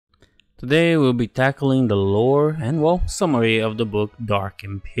Today we'll be tackling the lore and, well, summary of the book Dark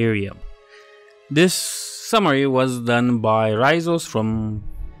Imperium. This summary was done by Rizos from,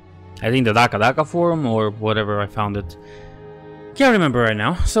 I think, the Daka forum or whatever I found it. Can't remember right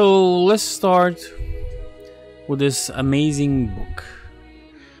now. So let's start with this amazing book.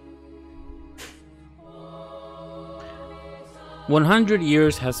 100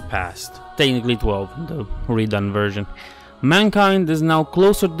 years has passed, technically 12 in the redone version. Mankind is now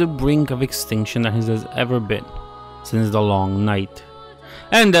closer to the brink of extinction than it has ever been since the long night.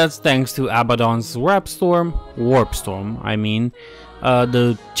 And that's thanks to Abaddon's warp storm, the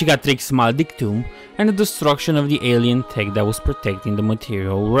Cicatrix Maledictum, and the destruction of the alien tech that was protecting the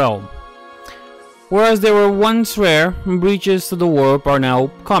material realm. Whereas they were once rare, breaches to the warp are now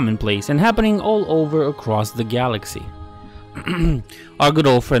commonplace and happening all over across the galaxy. Our good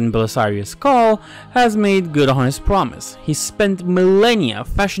old friend Belisarius Cawl has made good on his promise. He spent millennia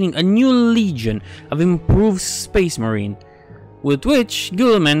fashioning a new legion of improved space marine, with which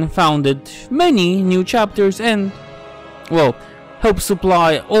Guilliman founded many new chapters and, well, helped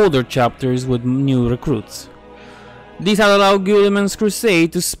supply older chapters with new recruits. These had allowed Guilliman's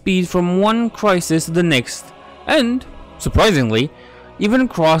crusade to speed from one crisis to the next, and, surprisingly, even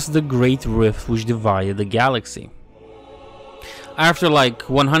cross the great rift which divided the galaxy. After like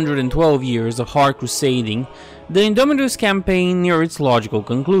 112 years of hard crusading, the Indomitus campaign neared its logical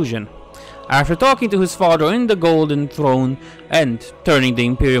conclusion. After talking to his father in the Golden Throne and turning the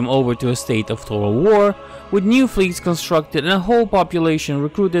Imperium over to a state of total war, with new fleets constructed and a whole population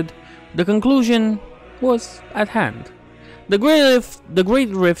recruited, the conclusion was at hand. The Great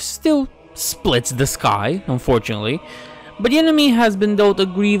Rift still splits the sky, unfortunately, but the enemy has been dealt a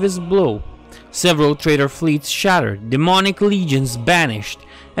grievous blow. Several traitor fleets shattered, demonic legions banished,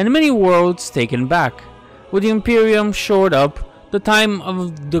 and many worlds taken back. With the Imperium shored up, the time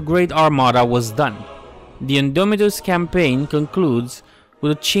of the Great Armada was done. The Indomitus campaign concludes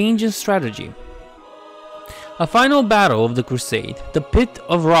with a change in strategy. A final battle of the Crusade, the Pit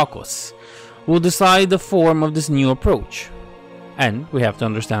of Rakos, will decide the form of this new approach. And we have to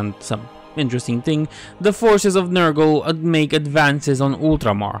understand some interesting thing: the forces of Nurgle make advances on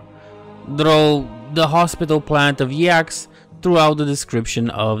Ultramar, though the hospital planet of Yax throughout the description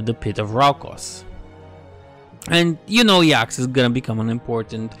of the Pit of Rakos. And you know Yax is gonna become an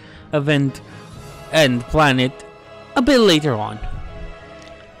important event and planet a bit later on.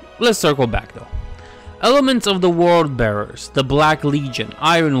 Let's circle back though. Elements of the World Bearers, the Black Legion,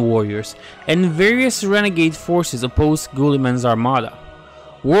 Iron Warriors, and various renegade forces oppose Guilliman's armada.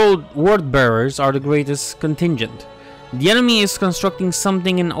 World Bearers are the greatest contingent. The enemy is constructing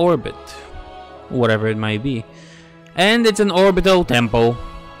something in orbit, whatever it might be, and it's an orbital temple.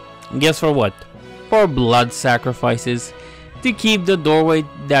 Guess for what? For blood sacrifices, to keep the doorway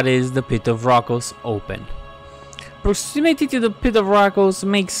that is the Pit of Rakos open. Proximity to the Pit of Rakos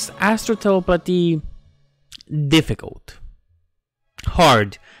makes astral telepathy difficult.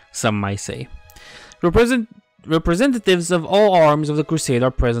 Hard, some might say. Representatives of all arms of the Crusade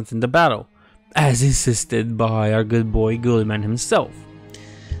are present in the battle, as insisted by our good boy Guilliman himself.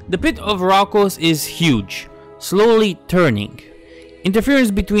 The Pit of Rakos is huge, slowly turning.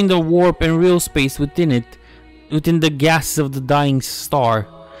 Interference between the warp and real space within the gases of the dying star.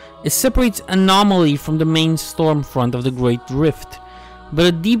 It separates anomaly from the main storm front of the Great Rift, but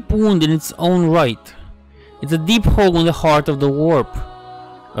a deep wound in its own right. It's a deep hole in the heart of the warp.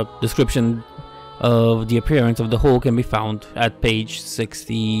 A description of the appearance of the hole can be found at page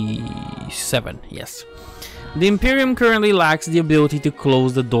 67, yes. The Imperium currently lacks the ability to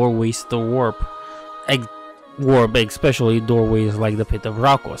close the doorways to the warp, especially doorways like the Pit of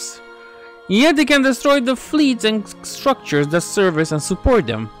Rakos. Yet they can destroy the fleets and structures that service and support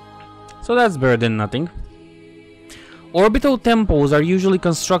them, so that's better than nothing. Orbital temples are usually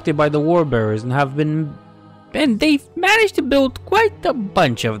constructed by the Warbearers and they've managed to build quite a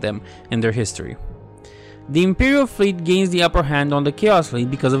bunch of them in their history. The Imperial fleet gains the upper hand on the Chaos fleet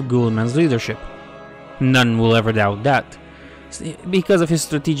because of Guilliman's leadership. None will ever doubt that, because of his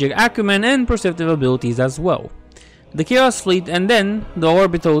strategic acumen and perceptive abilities as well. The Chaos fleet and then the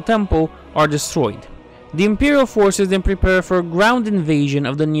Orbital Temple are destroyed. The Imperial forces then prepare for a ground invasion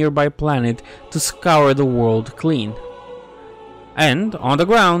of the nearby planet to scour the world clean. And, on the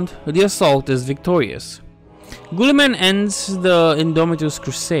ground, the assault is victorious. Guilliman ends the Indomitus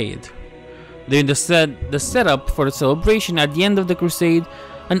Crusade. During the setup for the celebration at the end of the Crusade,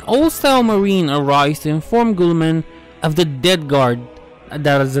 an old-style marine arrives to inform Guilliman of the dead guard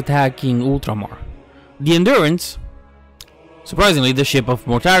that is attacking Ultramar. The Endurance, surprisingly the ship of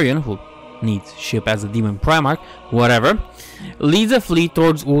Mortarion, who needs ship as a demon Primarch, whatever, leads a fleet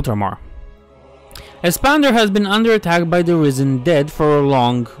towards Ultramar. Espander has been under attack by the Arisen dead for a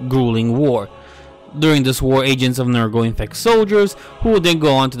long, grueling war. During this war, agents of Nurgle infect soldiers, who would then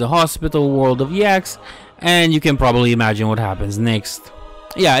go on to the hospital world of Yax, and you can probably imagine what happens next.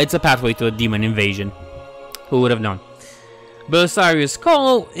 Yeah, it's a pathway to a demon invasion. Who would have known? Belisarius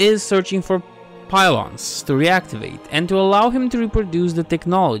Call is searching for pylons to reactivate and to allow him to reproduce the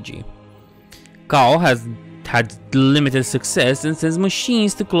technology. Call has had limited success and sends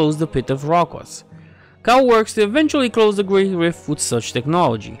machines to close the Pit of Rokos. Call works to eventually close the Great Rift with such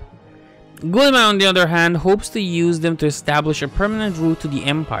technology. Guilliman, on the other hand, hopes to use them to establish a permanent route to the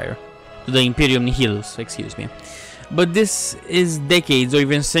Empire, to the Imperium Nihilus, excuse me. But this is decades or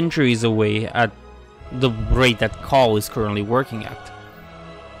even centuries away at the rate that Call is currently working at.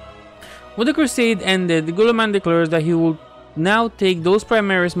 When the Crusade ended, Guilliman declares that he will now take those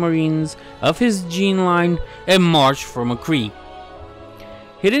Primaris Marines of his gene line and march for Macragge.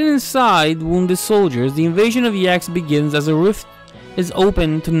 Hidden inside wounded soldiers, the invasion of Yax begins as a rift is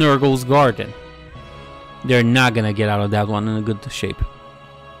open to Nurgle's garden. They're not gonna get out of that one in a good shape.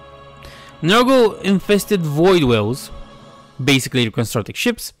 Nurgle-infested void whales, basically reconstructed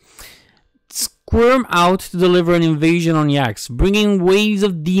ships, squirm out to deliver an invasion on Yax, bringing waves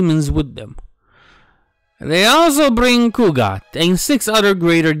of demons with them. They also bring Kugat and 6 other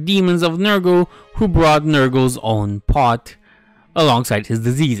greater demons of Nurgle who brought Nurgle's own pot, alongside his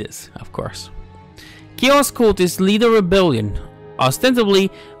diseases, of course. Chaos cultists lead a rebellion, ostensibly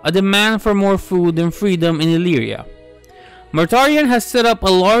a demand for more food and freedom in Illyria. Mortarion has set up a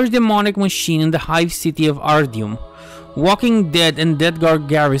large demonic machine in the Hive city of Ardium. Walking Dead and Deadguard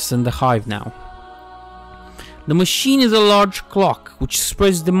garrison the Hive now. The machine is a large clock which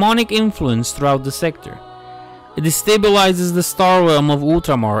spreads demonic influence throughout the sector. It destabilizes the star realm of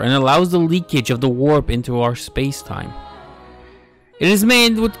Ultramar and allows the leakage of the warp into our space-time. It is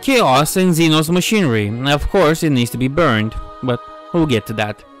made with Chaos and Xenos machinery, and of course it needs to be burned, but we'll get to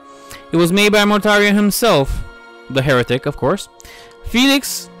that. It was made by Mortarion himself, the heretic of course.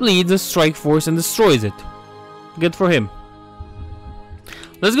 Felix leads a strike force and destroys it. Good for him.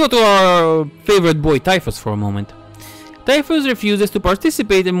 Let's go to our favorite boy Typhus for a moment. Typhus refuses to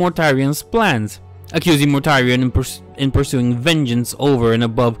participate in Mortarion's plans, accusing Mortarion in pursuing vengeance over and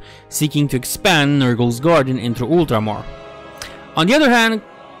above seeking to expand Nurgle's garden into Ultramar. On the other hand,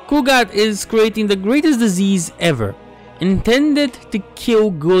 Kugat is creating the greatest disease ever, intended to kill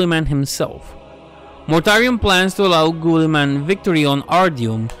Guilliman himself. Mortarion plans to allow Guilliman victory on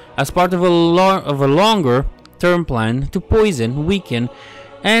Ardium as part of a longer term plan to poison, weaken,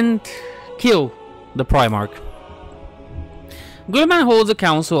 and kill the Primarch. Guilliman holds a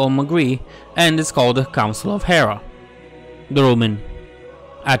council on Macragge and is called the Council of Hera. The Roman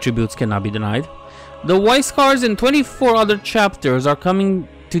attributes cannot be denied. The Wisecars and 24 other chapters are coming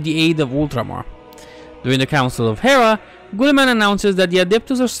to the aid of Ultramar. During the Council of Hera, Guilliman announces that the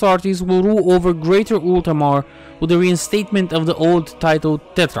Adeptus Astartes will rule over Greater Ultramar with the reinstatement of the old title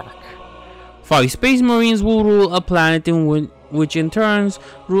Tetrarch. 5 Space Marines will rule a planet which in turn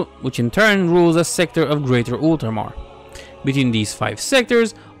rules a sector of Greater Ultramar. Between these 5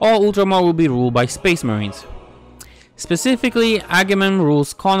 sectors, all Ultramar will be ruled by Space Marines. Specifically, Agamemnon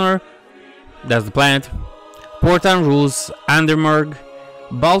rules Connor, that's the planet. Portan rules Andermerg.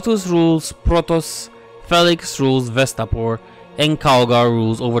 Baltus rules Protoss. Felix rules Vestapor. And Kalgar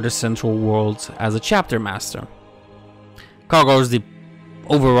rules over the Central Worlds as a chapter master. Kalgar is the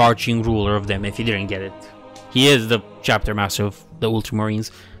overarching ruler of them, if you didn't get it. He is the chapter master of the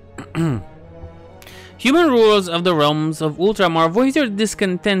Ultramarines. Human rulers of the realms of Ultramar voice their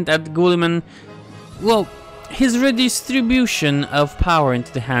discontent at Guilliman, well, his redistribution of power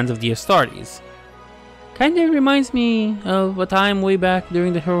into the hands of the Astartes. Kinda reminds me of a time way back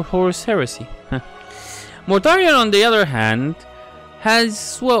during the Horus Heresy. Mortarion, on the other hand,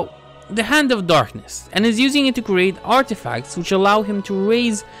 has, well, the Hand of Darkness, and is using it to create artifacts which allow him to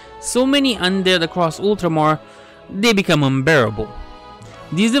raise so many undead across Ultramar, they become unbearable.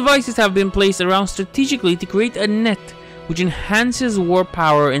 These devices have been placed around strategically to create a net which enhances war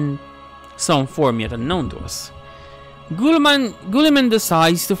power in some form yet unknown to us. Guilliman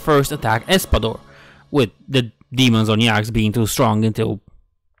decides to first attack Espador, with the demons on Yax being too strong until,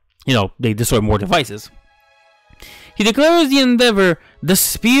 they destroy more devices. He declares the endeavor the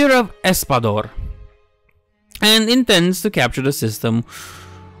Spear of Espador, and intends to capture the system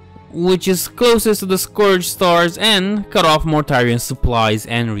which is closest to the Scourge Stars and cut off Mortarion's supplies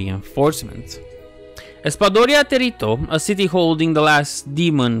and reinforcements. Espadoria Terito, a city holding the last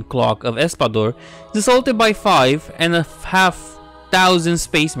demon clock of Espador, is assaulted by 5,500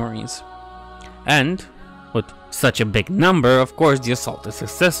 Space Marines. And, with such a big number, of course the assault is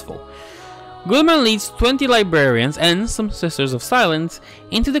successful. Guilliman leads 20 librarians and some Sisters of Silence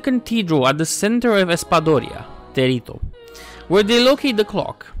into the cathedral at the center of Espadoria, Terito, where they locate the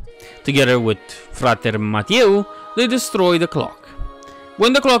clock. Together with Frater Matteo, they destroy the clock.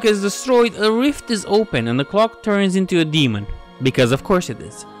 When the clock is destroyed, a rift is open and the clock turns into a demon, because of course it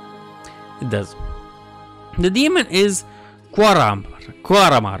is. It does. The demon is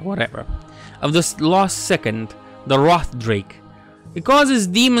Quaramar, whatever, of the lost second, the Wrath Drake. It causes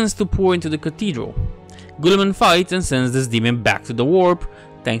demons to pour into the cathedral. Guilliman fights and sends this demon back to the warp,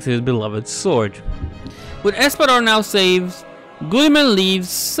 thanks to his beloved sword. With Espadar now saved, Guilliman leaves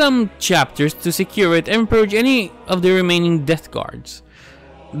some chapters to secure it and purge any of the remaining death guards.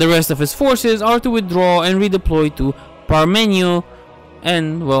 The rest of his forces are to withdraw and redeploy to Parmenio,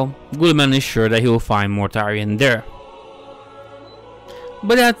 and, well, Guilliman is sure that he will find Mortarion there.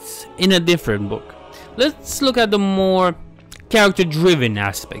 But that's in a different book. Let's look at the more character-driven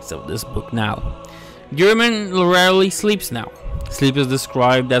aspects of this book now. Guilliman rarely sleeps now. Sleep is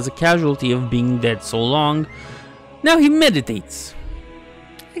described as a casualty of being dead so long. Now he meditates.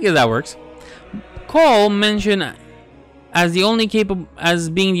 I guess that works. Call mentioned as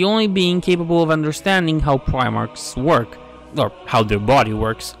being the only being capable of understanding how Primarchs work, or how their body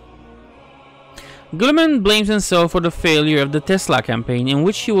works. Guilliman blames himself for the failure of the Tesla campaign in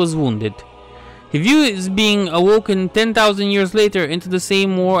which he was wounded. He views being awoken 10,000 years later into the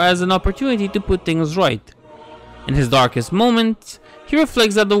same war as an opportunity to put things right. In his darkest moments, he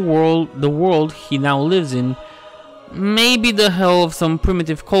reflects that the world he now lives in may be the hell of some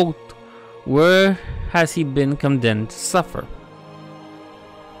primitive cult. Where has he been condemned to suffer?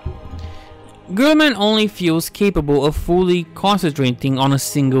 Guilliman only feels capable of fully concentrating on a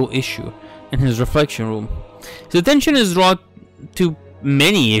single issue in his reflection room. His attention is drawn to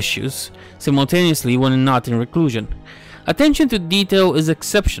many issues simultaneously when not in reclusion. Attention to detail is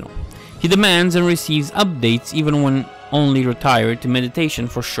exceptional. He demands and receives updates even when only retired to meditation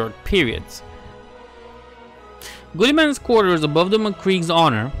for short periods. Guilliman's quarters above the Macragge's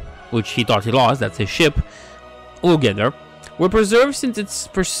honor, which he thought he lost, that's his ship, we'll get there, were preserved since its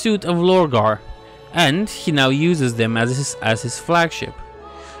pursuit of Lorgar, and he now uses them as his flagship.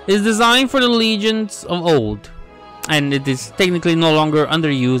 It is designed for the legions of old, and it is technically no longer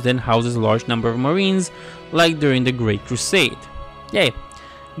underused and houses a large number of Marines, like during the Great Crusade. Yay.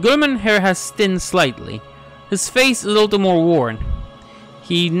 Guilliman's hair has thinned slightly. His face is a little more worn.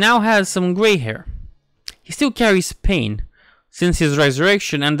 He now has some grey hair. He still carries pain, since his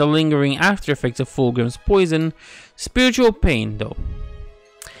resurrection and the lingering after effects of Fulgrim's poison. Spiritual pain, though.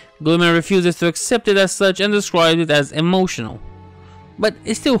 Guilliman refuses to accept it as such and describes it as emotional. But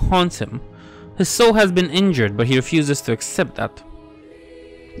it still haunts him. His soul has been injured, but he refuses to accept that.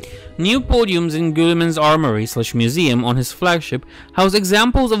 New podiums in Guilliman's armory/museum on his flagship house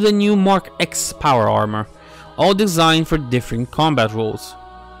examples of the new Mark X power armor, all designed for different combat roles.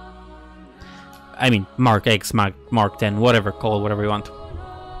 I mean, Mark X, Mark 10, whatever, call it whatever you want.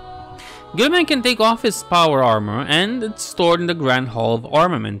 Guilliman can take off his power armor, and it's stored in the Grand Hall of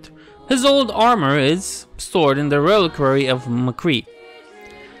Armament. His old armor is stored in the reliquary of Macragge.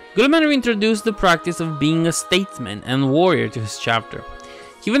 Guilliman reintroduced the practice of being a statesman and warrior to his chapter.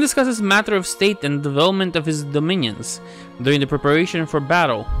 He even discusses matter of state and development of his dominions during the preparation for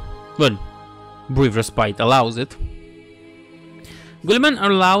battle, when brief respite allows it. Guilliman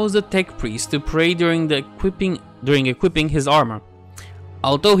allows the tech priest to pray during equipping his armor,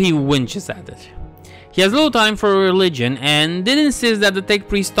 although he winches at it. He has little time for religion and did insist that the tech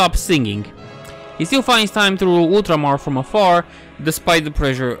priest stop singing. He still finds time to rule Ultramar from afar, despite the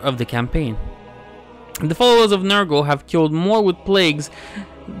pressure of the campaign. The followers of Nurgle have killed more with plagues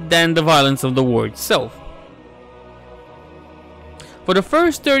than the violence of the war itself. For the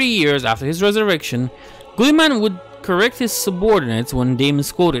first 30 years after his resurrection, Guilliman would correct his subordinates when they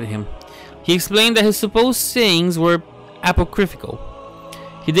misquoted him. He explained that his supposed sayings were apocryphal.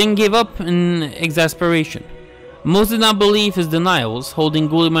 He then gave up in exasperation. Most did not believe his denials, holding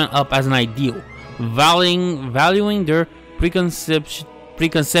Guilliman up as an ideal, valuing their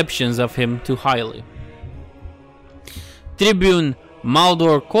preconceptions of him too highly. Tribune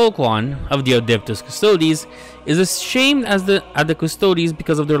Maldor Colquan of the Adeptus Custodes is ashamed at the Custodes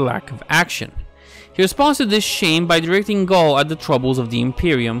because of their lack of action. He responds to this shame by directing Gaul at the troubles of the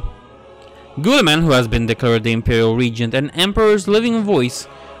Imperium. Guilliman, who has been declared the Imperial Regent and Emperor's living voice,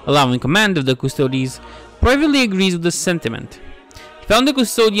 allowing command of the Custodes, privately agrees with this sentiment. He found the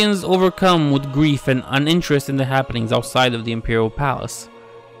Custodians overcome with grief and uninterest in the happenings outside of the Imperial Palace.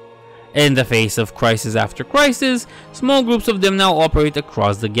 In the face of crisis after crisis, small groups of them now operate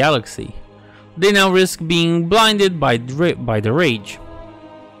across the galaxy. They now risk being blinded by the rage.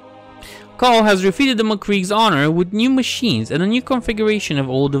 Call has refitted the Macragge's honor with new machines and a new configuration of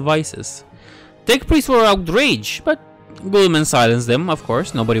old devices. Tech priests were outraged, but Guilliman silenced them, of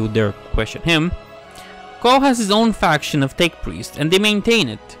course, nobody would dare question him. Call has his own faction of tech priests, and they maintain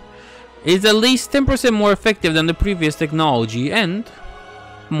it. It is at least 10% more effective than the previous technology and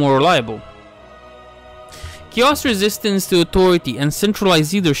more reliable. Chaos resistance to authority and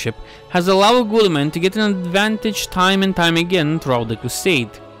centralized leadership has allowed Guilliman to get an advantage time and time again throughout the Crusade.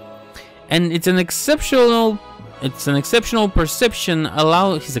 And his exceptional perception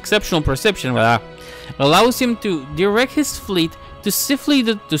allows him to direct his fleet to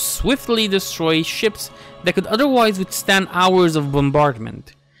swiftly destroy ships that could otherwise withstand hours of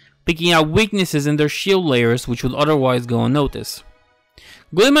bombardment, picking out weaknesses in their shield layers which would otherwise go unnoticed.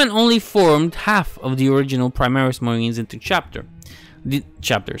 Guilliman only formed half of the original Primaris Marines into chapters. The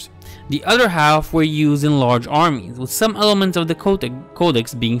other half were used in large armies, with some elements of the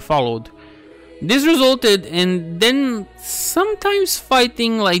Codex being followed. This resulted in them sometimes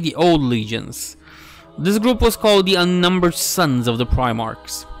fighting like the old legions. This group was called the Unnumbered Sons of the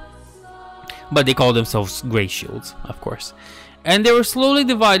Primarchs. But they called themselves Grey Shields, of course. And they were slowly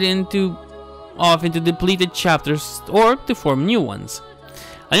divided off into depleted chapters or to form new ones.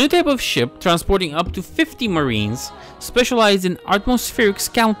 A new type of ship, transporting up to 50 Marines, specialized in atmospheric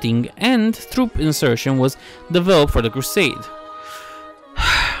scouting and troop insertion, was developed for the Crusade.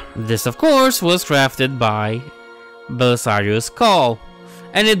 This, of course, was crafted by Belisarius Cawl,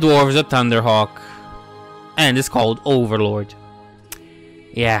 and it dwarfs the Thunderhawk, and is called Overlord.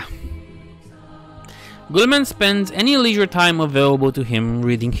 Yeah. Guilliman spends any leisure time available to him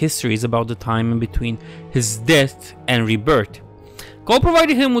reading histories about the time in between his death and rebirth. Cawl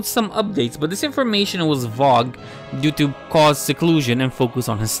provided him with some updates, but this information was vague due to Cawl's seclusion and focus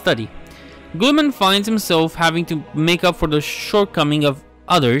on his study. Guilliman finds himself having to make up for the shortcoming of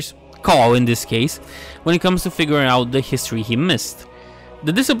others, Cawl in this case, when it comes to figuring out the history he missed.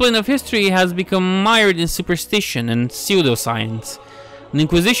 The discipline of history has become mired in superstition and pseudoscience. The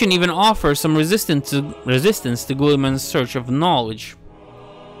Inquisition even offers some resistance to Guilliman's search of knowledge.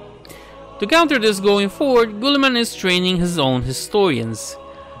 To counter this going forward, Guilliman is training his own historians.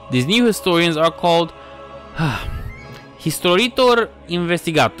 These new historians are called Historitor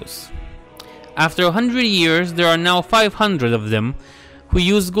Investigatus. After 100 years, there are now 500 of them, who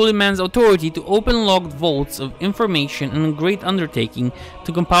use Guilliman's authority to open locked vaults of information in a great undertaking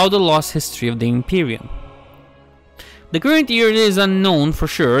to compile the lost history of the Imperium. The current year is unknown for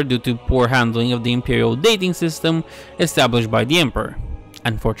sure due to poor handling of the Imperial dating system established by the Emperor,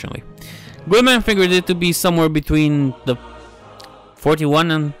 unfortunately. Guilliman figured it to be somewhere between the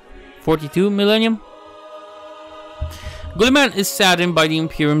 41 and 42 millennium. Guilliman is saddened by the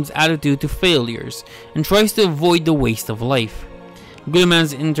Imperium's attitude to failures and tries to avoid the waste of life.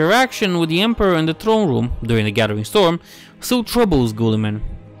 Guilliman's interaction with the Emperor in the throne room during the Gathering Storm so troubles Guilliman.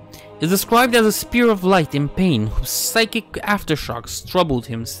 It is described as a spear of light in pain whose psychic aftershocks troubled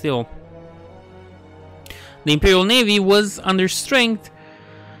him still. The Imperial Navy was under strength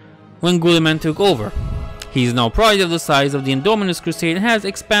when Guilliman took over. He is now proud of the size of the Indomitus Crusade and has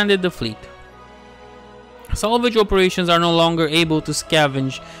expanded the fleet. Salvage operations are no longer able to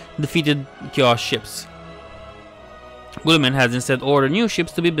scavenge defeated Chaos ships. Guilliman has instead ordered new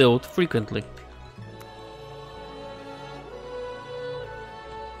ships to be built frequently.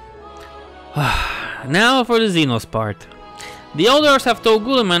 Now for the Xenos part. The Eldars have told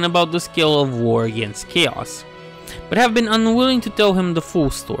Guilliman about the skill of war against Chaos, but have been unwilling to tell him the full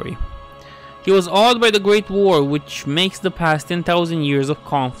story. He was awed by the Great War, which makes the past 10,000 years of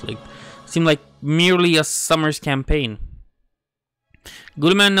conflict seem like merely a summer's campaign.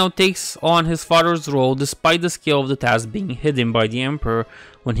 Guilliman now takes on his father's role despite the skill of the task being hidden by the Emperor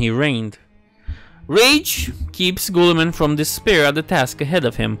when he reigned. Rage keeps Guilliman from despair at the task ahead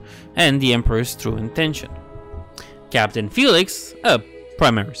of him and the Emperor's true intention. Captain Felix, a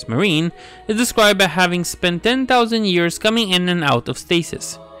Primaris Marine, is described as having spent 10,000 years coming in and out of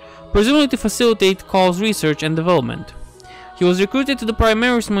stasis, presumably to facilitate Cawl's research and development. He was recruited to the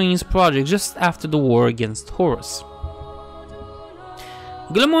Primaris Marines project just after the war against Horus.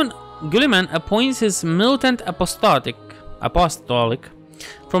 Guilliman appoints his militant apostolic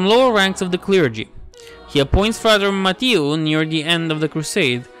from lower ranks of the clergy. He appoints Father Mathieu near the end of the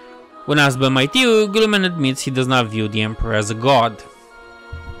Crusade. When asked by Mathieu, Guilliman admits he does not view the Emperor as a god.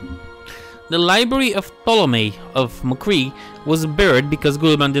 The library of Ptolemy of Macragge was buried because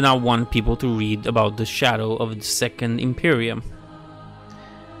Guilliman did not want people to read about the shadow of the Second Imperium.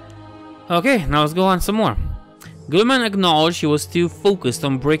 Okay, now let's go on some more. Guilliman acknowledged he was too focused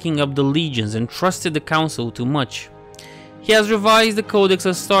on breaking up the legions and trusted the council too much. He has revised the Codex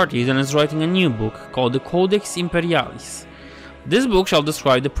Astartes and is writing a new book called the Codex Imperialis. This book shall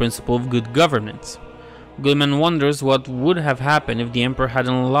describe the principle of good governance. Guilliman wonders what would have happened if the Emperor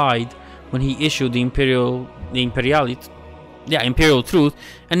hadn't lied when he issued the Imperial truth,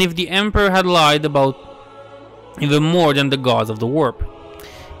 and if the Emperor had lied about even more than the gods of the warp.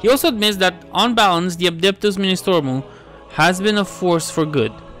 He also admits that, on balance, the Adeptus Ministorum has been a force for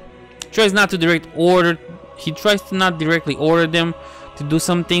good. He tries to not directly order them to do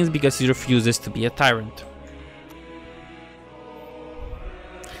some things because he refuses to be a tyrant.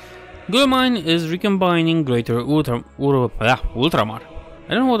 Guilliman is recombining greater Ultramar.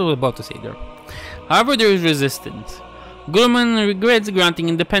 I don't know what I was about to say there. However, there is resistance. Guilliman regrets granting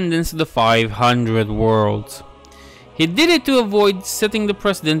independence to the 500 worlds. He did it to avoid setting the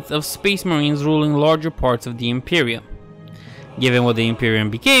precedent of Space Marines ruling larger parts of the Imperium. Given what the Imperium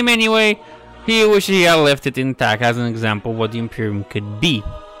became anyway, he wished he had left it intact as an example of what the Imperium could be.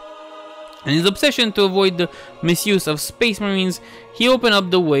 In his obsession to avoid the misuse of Space Marines, he opened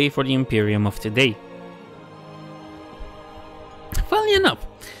up the way for the Imperium of today. Funnily enough,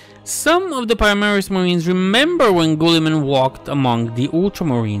 some of the Primaris Marines remember when Guilliman walked among the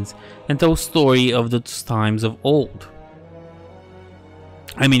Ultramarines and told story of the times of old.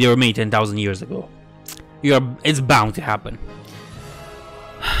 I mean, they were made 10,000 years ago. It's bound to happen.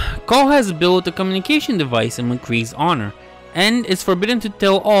 Call has built a communication device in Macragge's honor, and is forbidden to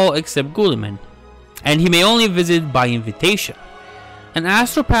tell all except Guilliman, and he may only visit by invitation. An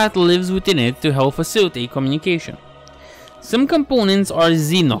astropath lives within it to help facilitate communication. Some components are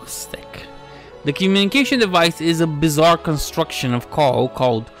xenostic. The communication device is a bizarre construction of Call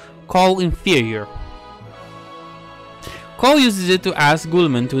called Call Inferior. Call uses it to ask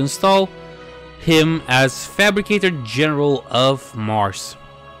Guilliman to install him as Fabricator General of Mars.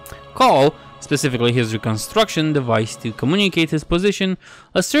 Call, specifically his reconstruction device to communicate his position,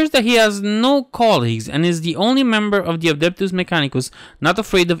 asserts that he has no colleagues and is the only member of the Adeptus Mechanicus not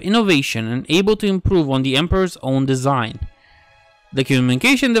afraid of innovation and able to improve on the Emperor's own design. The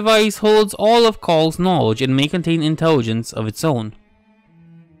communication device holds all of Call's knowledge and may contain intelligence of its own.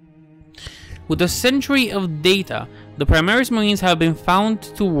 With a century of data, the Primaris Marines have been found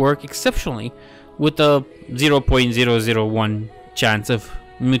to work exceptionally, with a 0.001 chance of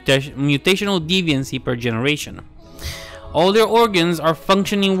mutational deviancy per generation. All their organs are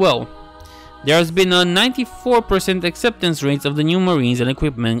functioning well. There has been a 94% acceptance rate of the new Marines and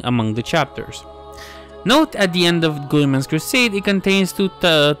equipment among the chapters. Note, at the end of Guilliman's Crusade, it contains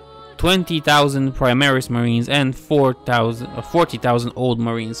 20,000 Primaris Marines and 40,000 Old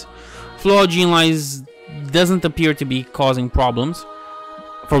Marines. Flawed gene lines doesn't appear to be causing problems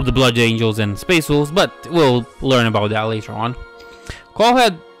for the Blood Angels and Space Wolves, but we'll learn about that later on. Call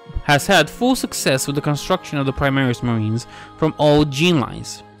has had full success with the construction of the Primaris Marines from all gene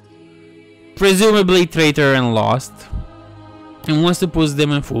lines, presumably traitor and lost, and wants to put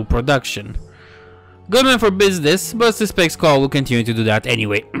them in full production. Guilliman forbids this, but suspects Call will continue to do that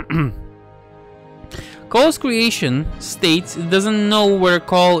anyway. Call's creation states it doesn't know where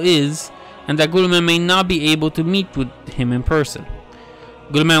Call is, and that Guilliman may not be able to meet with him in person.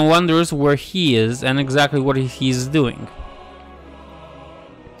 Guilliman wonders where he is and exactly what he is doing.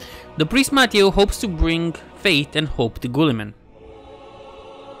 The priest Matteo hopes to bring faith and hope to Guilliman.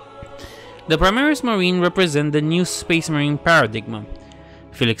 The Primaris Marine represent the new Space Marine paradigm,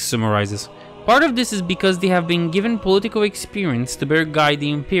 Felix summarizes. Part of this is because they have been given political experience to better guide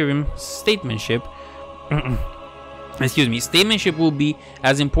the Imperium statesmanship. Statesmanship will be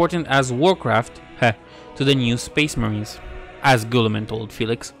as important as warcraft to the new Space Marines, as Guilliman told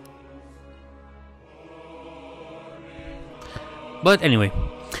Felix. But anyway,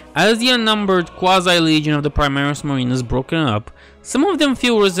 as the unnumbered quasi-legion of the Primaris Marine is broken up, some of them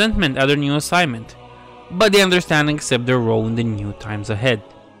feel resentment at their new assignment, but they understand and accept their role in the new times ahead.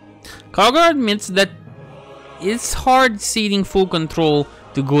 Calgar admits that it's hard ceding full control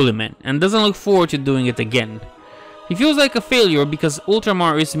to Guilliman and doesn't look forward to doing it again. He feels like a failure because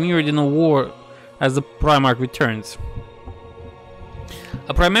Ultramar is mirrored in a war as the Primarch returns.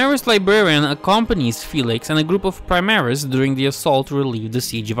 A Primaris librarian accompanies Felix and a group of Primaris during the assault to relieve the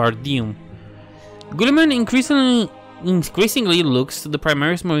siege of Ardeum. Guilliman increasingly looks to the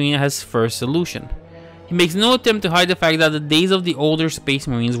Primaris Marine as his first solution. He makes no attempt to hide the fact that the days of the older Space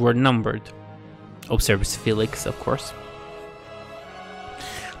Marines were numbered. Observes Felix, of course.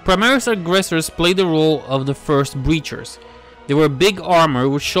 Primaris aggressors played the role of the first breachers. They were big armor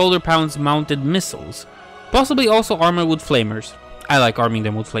with shoulder pounds mounted missiles, possibly also armored with flamers. I like arming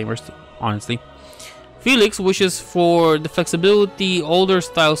them with flamers too, honestly. Felix wishes for the flexibility older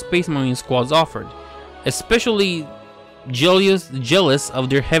style Space Marine squads offered, especially jealous of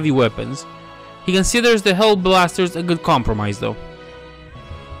their heavy weapons. He considers the Hell Blasters a good compromise though.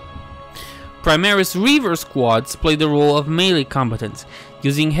 Primaris Reaver squads play the role of melee combatants,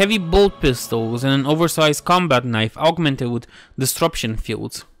 using heavy bolt pistols and an oversized combat knife augmented with disruption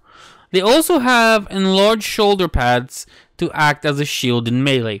fields. They also have enlarged shoulder pads to act as a shield in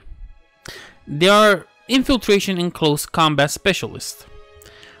melee. They are infiltration and close combat specialists.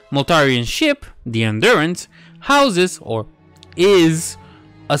 Mortarian's ship, the Endurance, houses, or is,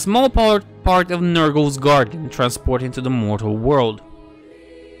 a small part of Nurgle's Guardian transported to the mortal world.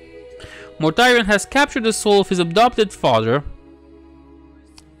 Mortarion has captured the soul of his adopted father.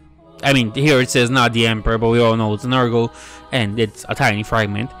 I mean, here it says not the Emperor, but we all know it's Nurgle, and it's a tiny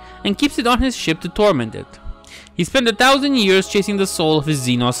fragment, and keeps it on his ship to torment it. He spent 1,000 years chasing the soul of his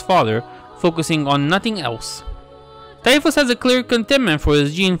Xenos father, focusing on nothing else. Typhus has a clear contentment for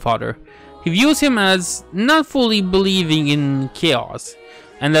his Gene father. He views him as not fully believing in chaos,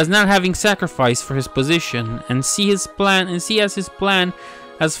 and as not having sacrificed for his position, and sees his plan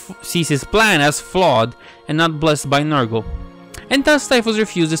as flawed and not blessed by Nurgle. And thus Typhus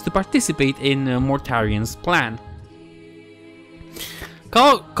refuses to participate in Mortarion's plan.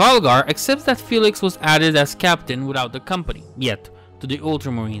 Calgar accepts that Felix was added as captain without the company yet to the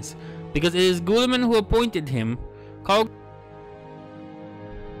Ultramarines, because it is Guilliman who appointed him. Wait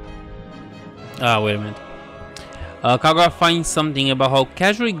a minute. Calgar finds something about how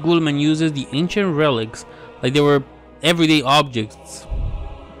casually Guilliman uses the ancient relics like they were everyday objects.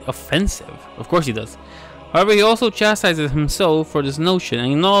 Offensive. Of course he does. However, he also chastises himself for this notion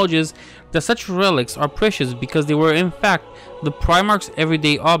and acknowledges that such relics are precious because they were in fact the Primarch's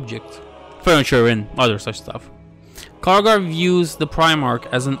everyday objects, furniture and other such stuff. Calgar views the Primarch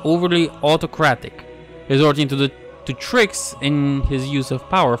as an overly autocratic, resorting to tricks in his use of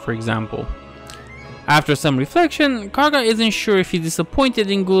power, for example. After some reflection, Calgar isn't sure if he's disappointed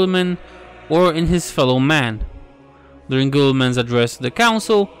in Guilliman or in his fellow man. During Guilliman's address to the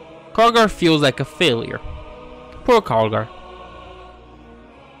council, Calgar feels like a failure. Poor Calgar.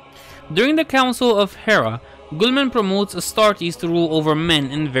 During the Council of Hera, Guilliman promotes Astartes to rule over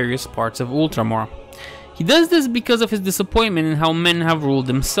men in various parts of Ultramar. He does this because of his disappointment in how men have ruled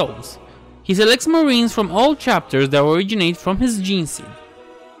themselves. He selects Marines from all chapters that originate from his gene seed.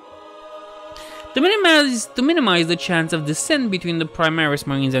 To minimize the chance of dissent between the Primaris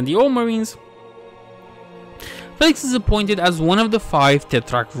Marines and the Old Marines, Felix is appointed as one of the 5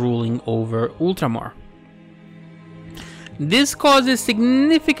 Tetrarchs ruling over Ultramar. This causes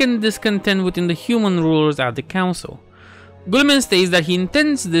significant discontent within the human rulers at the council. Guilliman states that he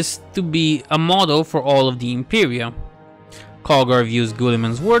intends this to be a model for all of the Imperium. Calgar views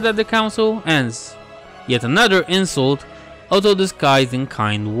Guilliman's word at the council as yet another insult, although disguised in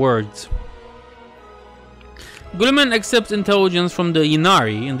kind words. Guilliman accepts intelligence from the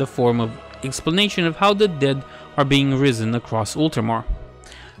Ynnari in the form of explanation of how the dead are being risen across Ultramar.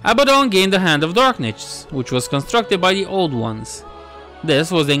 Abaddon gained the Hand of Darkness, which was constructed by the Old Ones.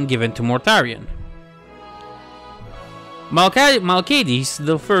 This was then given to Mortarion. Malcades,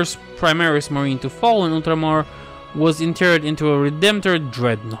 the first Primaris Marine to fall in Ultramar, was interred into a Redemptor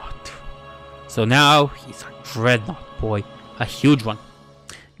Dreadnought. So now he's a Dreadnought boy, a huge one.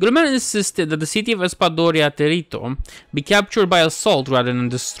 Guilliman insisted that the city of Espadoria Territo be captured by assault rather than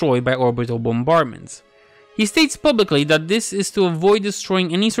destroyed by orbital bombardments. He states publicly that this is to avoid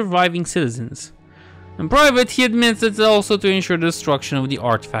destroying any surviving citizens. In private, he admits that it's also to ensure the destruction of the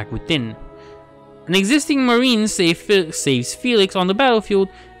artifact within. An existing Marine saves Felix on the battlefield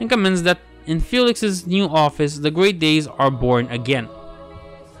and comments that in Felix's new office, the great days are born again.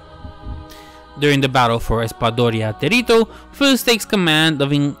 During the battle for Espadoria Territo, Felix takes command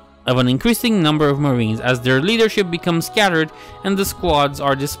of an increasing number of Marines as their leadership becomes scattered and the squads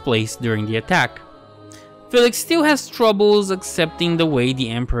are displaced during the attack. Felix still has troubles accepting the way the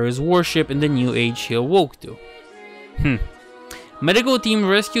Emperor is worshipped in the new age he awoke to. Medical team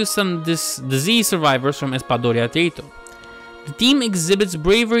rescues some disease survivors from Espadoria Territo. The team exhibits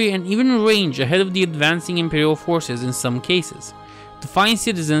bravery and even range ahead of the advancing Imperial forces in some cases, to find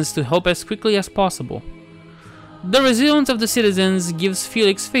citizens to help as quickly as possible. The resilience of the citizens gives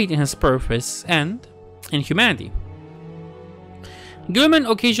Felix faith in his purpose and in humanity. Guilliman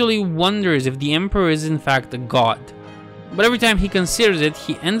occasionally wonders if the Emperor is in fact a god, but every time he considers it,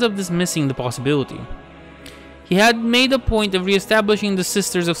 he ends up dismissing the possibility. He had made a point of re-establishing the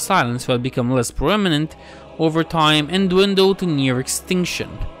Sisters of Silence, who had become less prominent over time and dwindled to near extinction.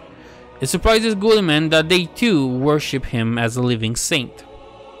 It surprises Guilliman that they too worship him as a living saint.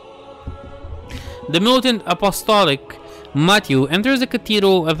 The militant apostolic Matthew enters the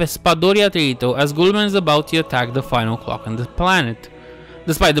cathedral of Espadoria Trito as Guilliman is about to attack the final clock on the planet.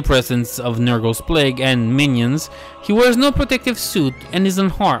 Despite the presence of Nurgle's plague and minions, he wears no protective suit and is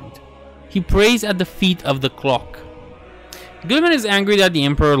unharmed. He prays at the feet of the clock. Guilliman is angry that the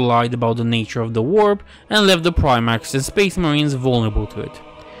Emperor lied about the nature of the warp and left the Primax and Space Marines vulnerable to it.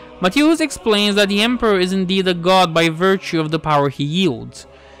 Matthews explains that the Emperor is indeed a god by virtue of the power he yields.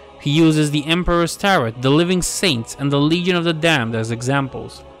 He uses the Emperor's Turret, the Living Saints, and the Legion of the Damned as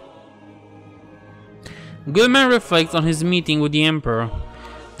examples. Guilliman reflects on his meeting with the Emperor.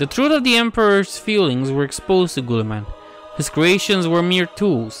 The truth of the Emperor's feelings were exposed to Guilliman. His creations were mere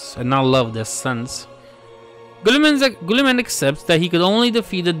tools, and not loved as sons. Guilliman accepts that he could only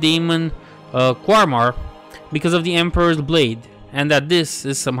defeat the daemon Quarmar because of the Emperor's blade, and that this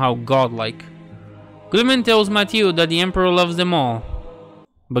is somehow godlike. Guilliman tells Matthew that the Emperor loves them all,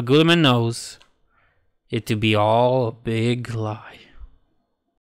 but Guilliman knows it to be all a big lie.